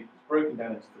 is that you've broken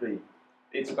down into three.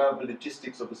 It's about the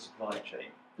logistics of the supply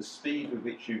chain, the speed with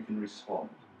which you can respond,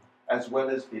 as well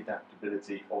as the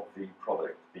adaptability of the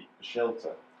product, the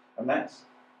shelter. And that's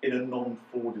in a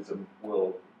non-Fordism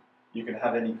world. You can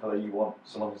have any colour you want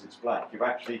so long as it's black. You're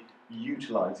actually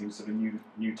utilising sort of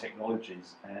new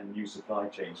technologies and new supply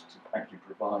chains to actually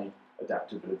provide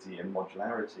adaptability and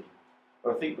modularity.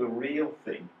 But I think the real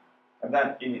thing, and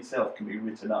that in itself can be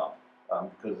written up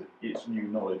because it's new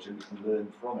knowledge and we can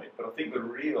learn from it. But I think the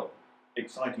real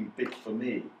exciting bit for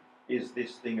me is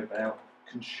this thing about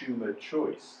consumer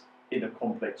choice in a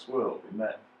complex world, in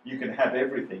that you can have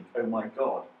everything, oh my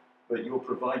God, but you're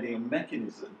providing a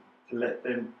mechanism to let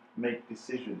them make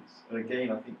decisions. And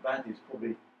again, I think that is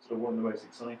probably sort of one of the most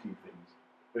exciting things.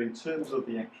 But in terms of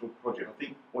the actual project, I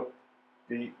think what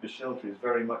the shelter is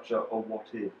very much a what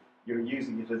if. You're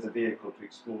using it as a vehicle to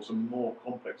explore some more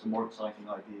complex and more exciting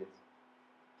ideas.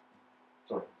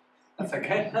 Sorry. That's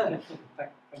okay.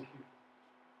 Thank you.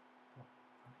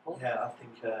 Yeah, I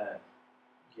think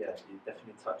you're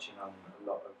definitely touching on a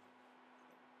lot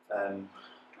of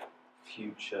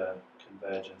future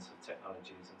convergence of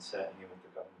technologies, and certainly with the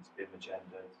government's BIM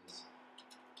agenda,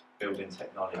 building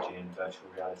technology and virtual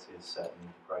reality is certainly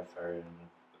the growth area and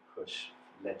the push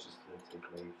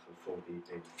legislatively for 4D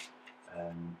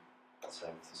BIM. So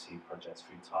to see projects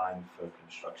through time, for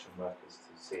construction workers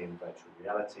to see in virtual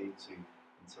reality, to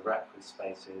interact with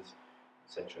spaces,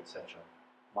 etc., etc.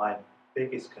 My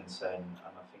biggest concern,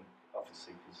 and I think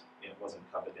obviously because it wasn't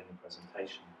covered in the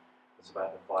presentation, was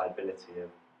about the viability of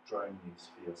drone use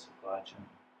for your supply chain.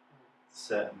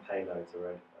 Certain payloads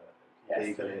are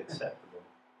legally acceptable,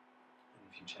 and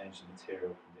if you change the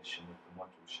material condition of the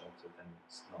module shelter, then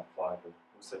it's not viable.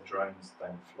 Also, drones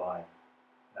don't fly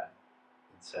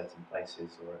in certain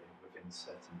places or within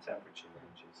certain temperature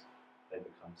ranges. They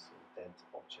become sort of dead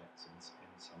objects in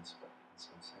some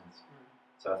sense.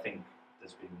 So I think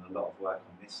there's been a lot of work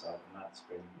on this side, and that's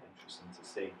really interesting to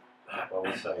see. But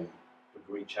also would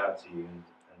reach out to you,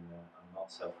 and I'm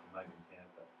not self-promoting here,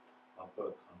 but my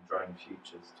book on drone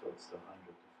futures talks to 100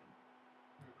 different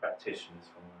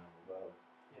practitioners from around the world,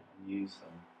 and use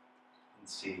them and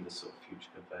see the sort of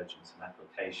future convergence and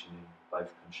application in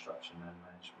both construction and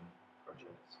management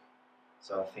projects.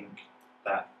 So I think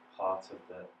that part of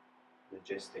the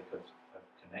logistic of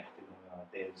connecting all the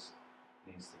ideas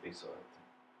needs to be sort of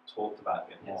talked about a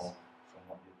bit more from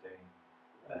what you're doing,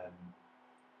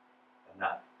 and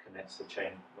that connects the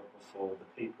chain. before the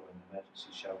people in the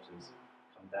emergency shelters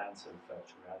come down to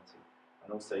virtual reality. And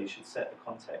also you should set the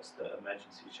context that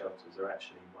emergency shelters are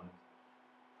actually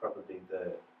probably in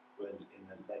the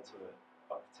later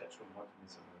architectural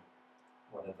modernism,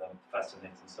 one of the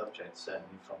fascinating subjects,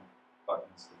 certainly from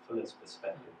Buckland's the Fuller's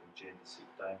perspective of geodesic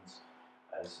domes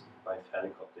as both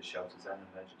helicopter shelters and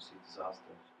emergency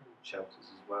disaster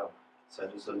shelters as well. So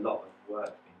there's a lot of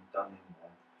work being done in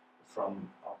there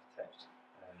from architects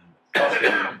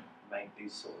to make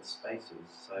these sort of spaces.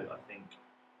 So I think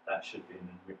that should be an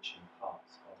enriching part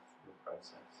of your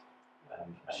process.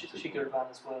 Sugar van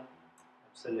as well.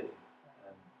 Absolutely.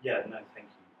 Yeah, no, thank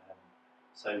you.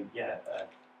 So yeah, I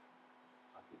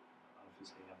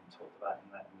obviously haven't talked about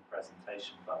that in the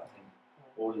presentation, but I think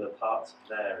all the parts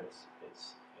there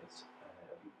it's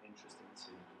interesting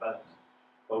to development.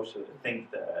 I also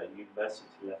think that at a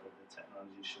university level, the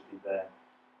technology should be there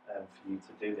for you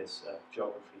to do this.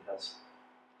 Geography has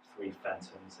 3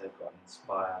 phantoms. They've got an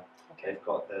Inspire. Okay. They've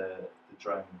got the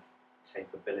drone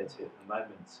capability at the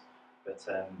moment, but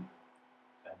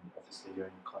and obviously you're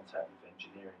in contact with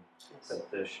engineering, yes.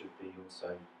 But there should be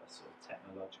also a sort of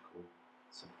technological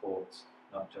support,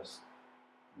 not just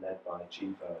led by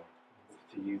GVO,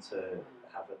 for you to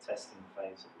have a testing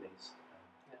phase at least,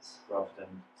 yes. Rather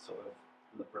than sort of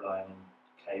relying on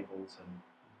cables and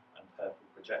purple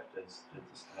projectors, to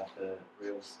just have the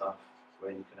real stuff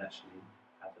where you can actually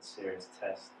have a serious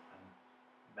test and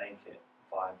make it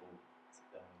viable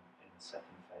in the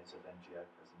second phase of NGO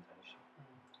presentation.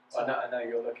 So I know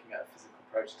you're looking at a physical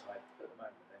prototype at the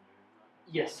moment, then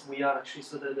you? Yes, we are actually.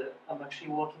 So I'm actually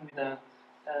working with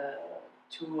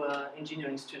 2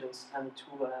 engineering students and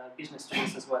 2 business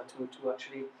students as well to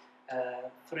actually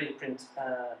 3D print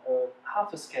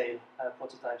half a scale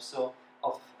prototype, so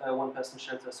of 1-person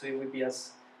shelter. So it will be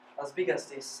as big as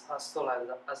this, as tall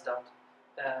as that.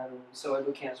 So we're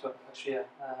looking at actually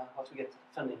how to get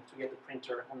funding to get the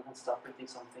printer and start printing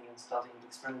something and starting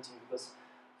experimenting, because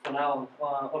for now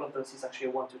all of this is actually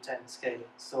a 1:10 scale.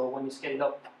 So when you scale it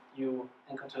up, you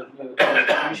encounter new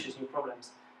issues, new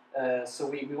problems. So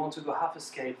we want to go half a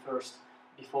scale first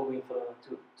before going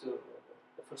to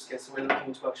the full scale. So we're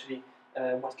looking to actually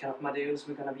what kind of materials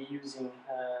we're going to be using,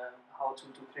 how to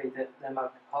create them,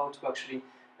 how to actually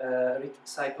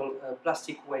recycle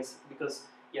plastic waste, because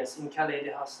yes, in Calais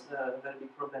there has a very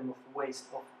big problem of waste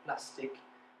of plastic,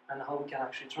 and how we can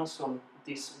actually transform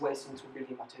this waste into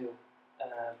building material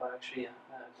by actually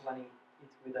combining it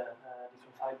with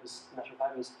different fibers, natural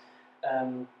fibers.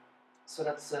 So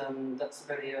that's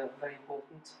very very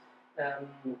important.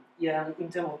 Yeah, in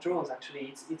terms of drones,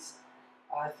 actually,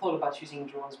 I thought about using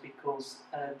drones because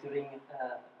during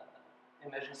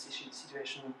emergency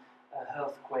situation,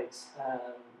 earthquakes,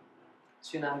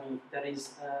 tsunami, there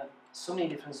is so many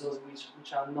different zones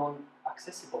which are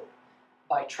non-accessible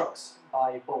by trucks,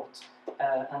 by boat,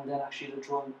 and then actually the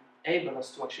drone able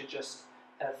us to actually just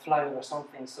fly over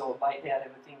something. So by air,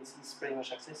 everything is pretty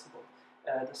much accessible.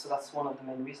 So that's one of the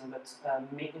main reasons. But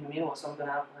in Mino, so I'm going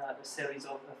to have a series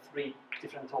of 3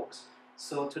 different talks.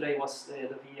 So today was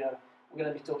the VR. We're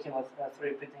going to be talking about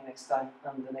 3D printing next time,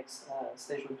 and the next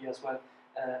stage will be as well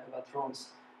about drones.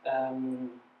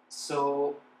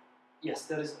 So yes,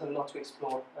 there is a lot to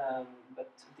explore,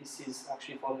 but this is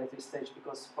actually for a later stage,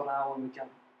 because for now we can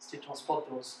still transport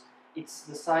those. It's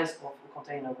the size of a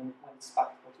container when it's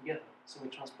packed all together. So we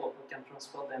can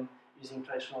transport them using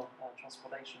traditional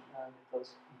transportation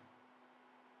methods.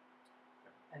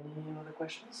 Any other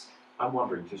questions? I'm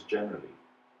wondering, just generally,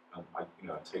 I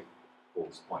take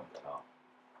Paul's point about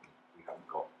we haven't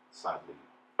got, sadly,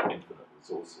 infinite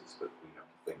resources, but we have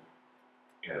to think,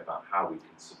 about how we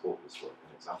can support this work,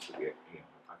 and it's absolutely,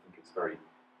 I think it's very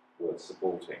worth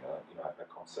supporting. I've had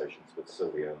conversations with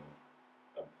Sylvia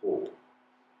and Paul,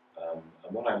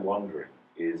 and what I'm wondering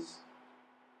is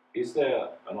there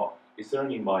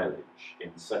any mileage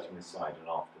in setting aside an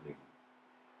afternoon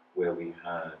where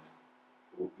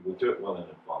we'll do it well in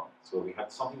advance, where we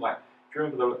had something like, do you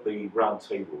remember the round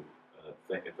table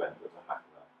event with the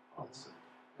Hackler answer?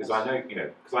 Because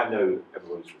I know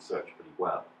everybody's research pretty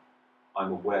well.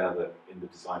 I'm aware that in the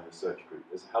design research group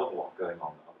there's a hell of a lot going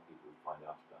on that other people will find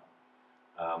out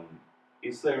about.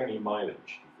 Is there any mileage,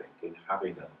 do you think, in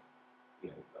having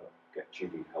get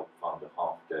Judy help fund a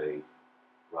half-day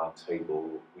round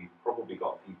table? We've probably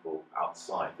got people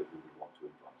outside that we would want to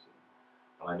invite in.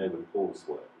 And I know with Paul's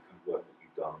work, the kind of work that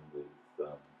you've done with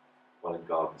in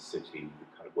Garden City,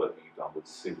 the kind of work that you've done with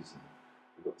Susan,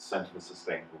 we've got the Centre for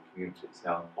Sustainable Communities.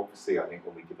 Now, obviously, I think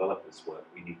when we develop this work,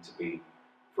 we need to be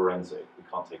forensic. We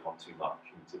can't take on too much.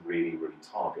 We need to really, really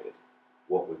target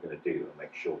what we're going to do and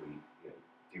make sure we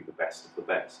do the best of the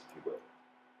best, if you will.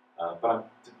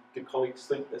 Do colleagues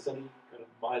think there's any kind of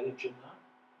mileage in that?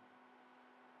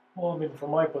 Well, I mean,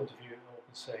 from my point of view, I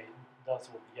would say that's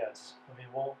what yes. I mean,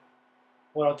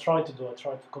 what I'm trying to do, I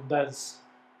try to condense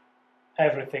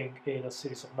everything in a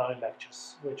series of 9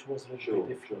 lectures, which was a little bit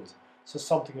difficult. Sure. So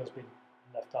something has been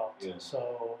left out. Yeah.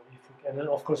 So and then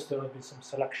of course there has been some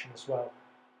selection as well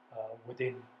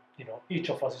within. Each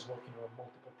of us is working on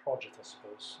multiple projects, I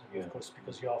suppose. And Yeah. of course,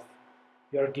 because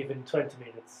you are given 20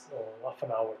 minutes or half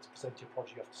an hour to present your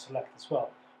project, you have to select as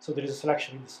well. So there is a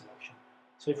selection in the selection.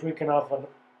 So if we can have an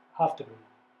afternoon,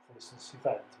 for instance,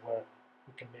 event where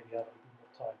we can maybe have a bit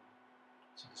more time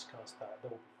to discuss that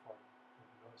would be fun. That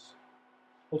would be nice.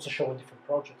 Also showing different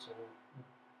projects or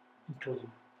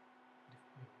including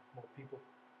more people.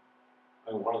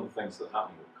 And one of the things that's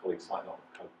happening that colleagues might not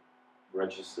have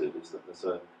registered is that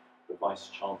the Vice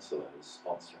Chancellor is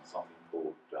sponsoring something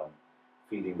called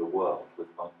Feeding the World with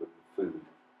the food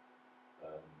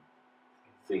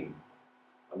theme,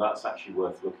 and that's actually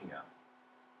worth looking at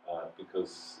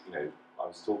because I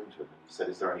was talking to him and he said,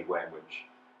 "Is there any way in which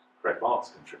creative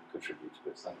arts can contribute to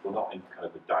this?" And well, not in kind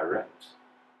of a direct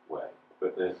way,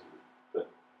 but if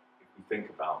we think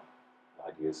about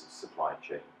ideas of supply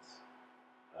chains,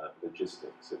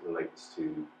 logistics, it relates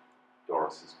to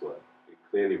Doris's work. It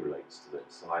clearly relates to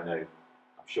this, and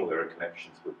I'm sure there are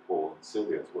connections with Paul and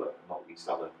Sylvia's work, and not least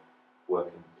other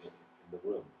work in the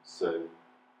room. So,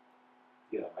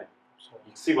 yeah,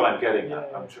 you see what I'm getting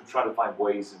at. I'm trying to find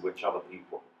ways in which other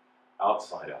people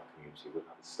outside our community would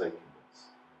have a stake in this.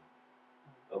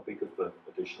 That'll be good for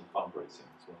additional fundraising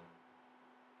as well.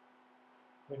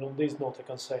 I mean, on this note, I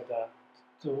can say that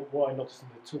what I noticed in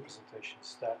the 2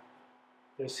 presentations, that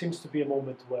there seems to be a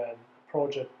moment when a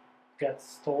project gets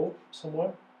stalled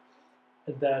somewhere,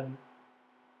 and then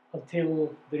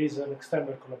until there is an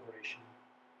external collaboration,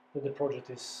 then the project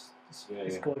is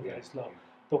going very slow.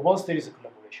 But once there is a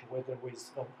collaboration, whether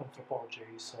with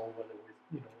anthropologists or whether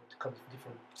with kind of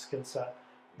different skill set,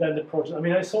 then the project. I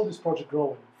mean, I saw this project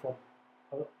growing from,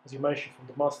 as you mentioned, from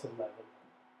the master level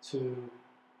to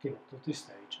to this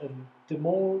stage, and the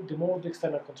more the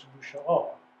external contribution are,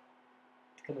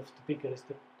 kind of the bigger is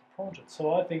the project.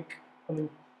 So I think,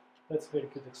 that's a very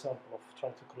good example of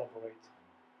trying to collaborate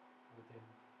within.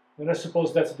 And I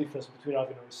suppose that's the difference between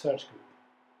having a research group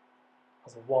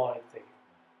as a wide thing,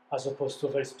 as opposed to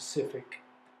a very specific,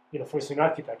 for instance, in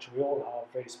architecture, we all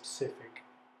have very specific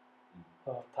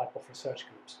type of research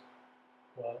groups.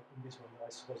 Well, in this one, I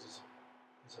suppose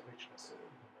is a richness.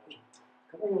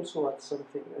 Can I also add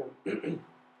something?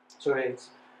 Sorry,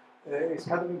 it's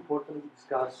kind of important to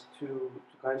discuss to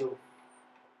kind of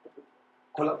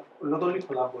not only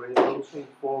collaborate, but also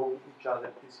inform each other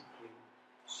discipline.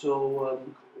 So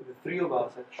the 3 of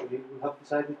us actually, we have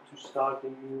decided to start a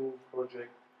new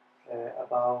project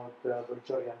about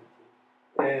virtual reality.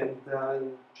 And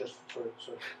just sorry.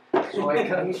 So I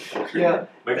can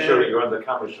Make sure you're on the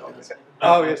camera shot.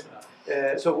 Oh yes.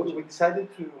 So we decided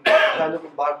to kind of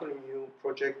embark on a new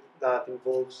project that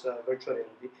involves virtual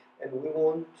reality, and we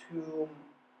want to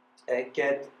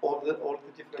get all the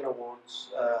different awards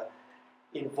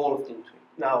involved into it.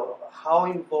 Now, how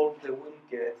involved they will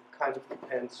get kind of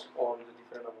depends on the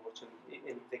different awards and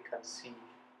if they can see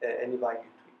any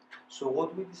value to it. So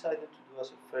what we decided to do as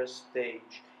a first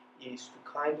stage is to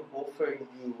kind of offer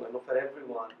you and offer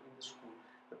everyone in the school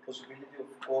the possibility of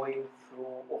going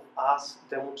through, of us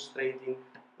demonstrating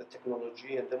the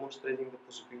technology and demonstrating the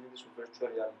possibilities of virtual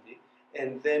reality,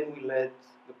 and then we let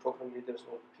the program leaders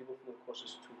or the people from the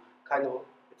courses to kind of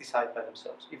decide by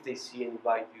themselves if they see any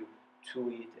value to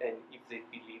it and if they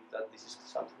believe that this is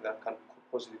something that can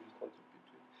positively contribute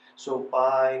to it. So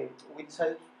we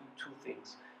decided to do 2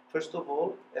 things. First of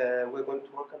all, we're going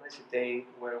to organize a day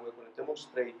where we're going to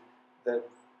demonstrate the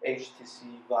HTC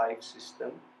Vive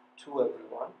system to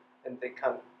everyone, and they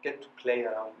can get to play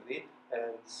around with it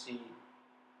and see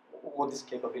what its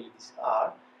capabilities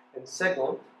are. And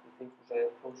second, the thing which I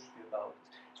approached you about,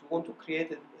 is we want to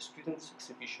create a students'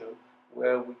 exhibition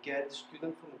where we get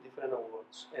students from the different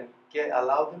awards and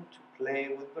allow them to play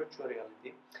with virtual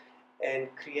reality and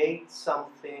create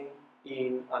something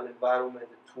in an environment,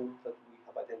 a tool that we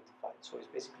have identified. So it's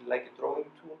basically like a drawing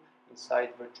tool inside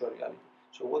virtual reality.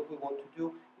 So what we want to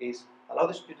do is allow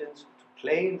the students to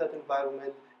play in that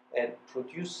environment and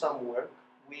produce some work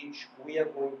which we are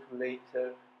going to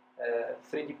later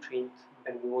 3D print,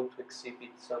 and we want to exhibit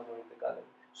somewhere in the gallery.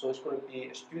 So it's going to be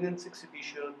a students'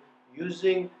 exhibition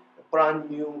using a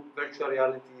brand new virtual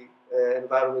reality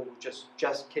environment which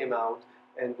just came out,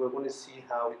 and we're going to see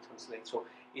how it translates. So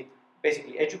it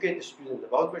basically educates the student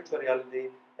about virtual reality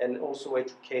and also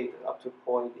educate, up to a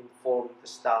point, inform the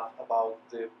staff about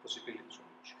the possibilities of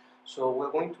which. So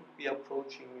we're going to be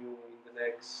approaching you in the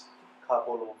next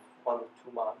couple of 1 or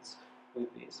 2 months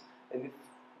with this. And if you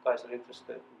guys are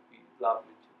interested, it would be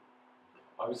lovely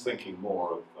to. I was thinking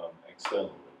more of external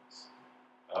links.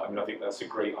 I mean, I think that's a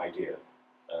great idea.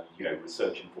 You know,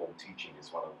 research-informed teaching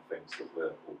is one of the things that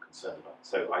we're all concerned about.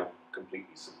 So I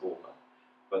completely support that.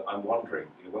 But I'm wondering,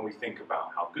 you know, when we think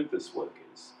about how good this work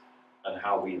is and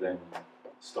how we then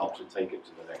start to take it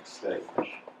to the next stage,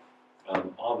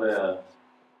 are there,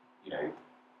 you know,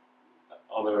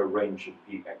 are there a range of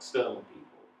external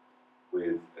people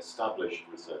with established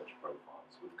research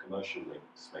profiles, with commercial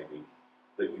links maybe,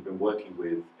 that you've been working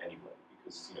with anyway?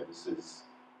 Because, you know, this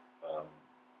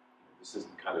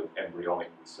isn't kind of embryonic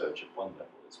research at one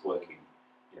level. It's working,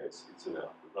 you know, it's at a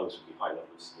relatively high level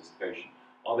of sophistication.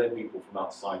 Are there people from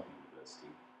outside the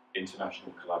university,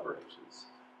 international collaborators,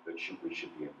 that we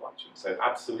should be inviting? So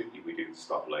absolutely we do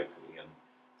stuff locally and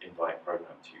invite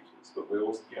program tutors, but we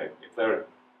also, you know, if there are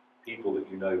people that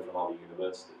you know from other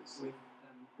universities.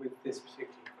 With this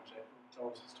particular project that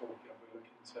Doris was talking of, we're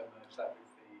looking to merge that with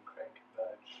the Create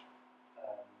Converge.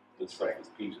 The stuff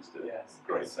that Peter's doing. Yes,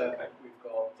 great. So okay. we've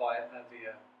got via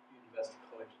University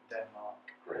College in Denmark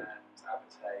Great. And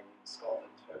Abertay in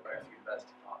Scotland, who are both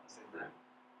university partners in there,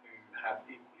 who have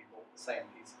equally bought the same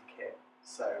piece of kit.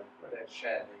 So they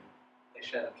share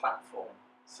the platform.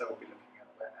 So we'll be looking at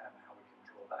how we can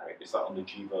draw that. Great. Is that on the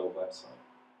GVO website?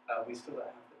 We still don't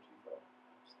have the GVO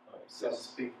website. Right. So I'm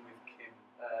speaking with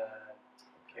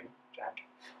Jack.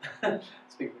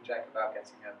 Speaking with Jack about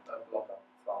getting a blog up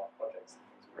of our projects and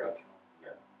things we're working on.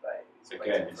 Yeah. But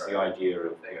Again, it's the idea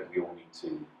of, you know, we all need to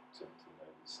know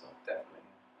this stuff. Definitely.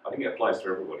 I think it applies to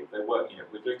everybody. If they work, you know,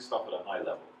 we're doing stuff at a high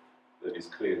level that is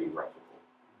clearly replicable.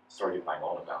 Sorry to bang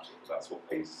on about it, but that's what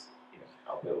pays, you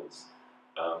know, our bills.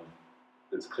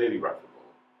 That's clearly replicable,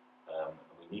 and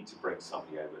we need to bring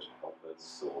somebody over to help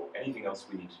us, or anything else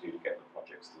we need to do to get the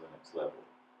projects to the next level.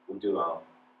 We'll do our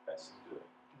best to do it.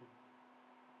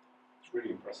 It's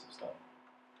really impressive stuff.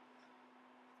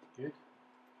 Good.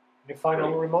 Any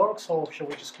final remarks, or shall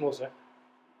we just close it?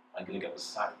 I'm going to get the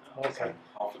sack now. Okay. So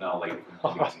half an hour late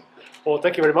from the meeting. Well,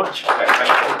 thank you very much. Okay,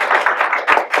 thank you.